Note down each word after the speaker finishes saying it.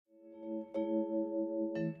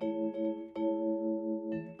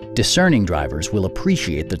Discerning drivers will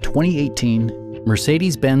appreciate the 2018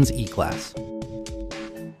 Mercedes-Benz E-Class.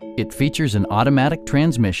 It features an automatic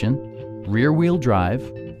transmission, rear-wheel drive,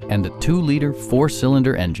 and a 2-liter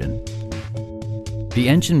 4-cylinder engine. The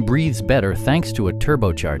engine breathes better thanks to a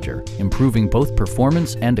turbocharger, improving both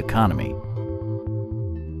performance and economy.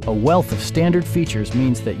 A wealth of standard features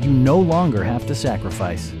means that you no longer have to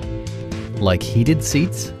sacrifice, like heated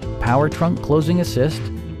seats, power trunk closing assist,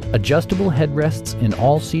 adjustable headrests in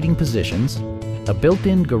all seating positions, a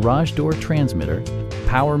built-in garage door transmitter,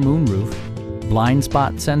 power moonroof, blind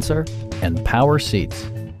spot sensor, and power seats.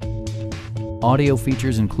 Audio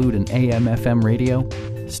features include an AM/FM radio,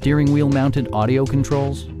 steering wheel mounted audio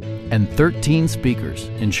controls, and 13 speakers,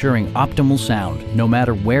 ensuring optimal sound no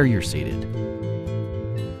matter where you're seated.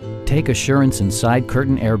 Take assurance in side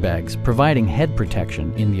curtain airbags, providing head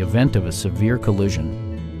protection in the event of a severe collision.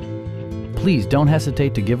 Please don't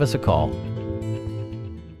hesitate to give us a call.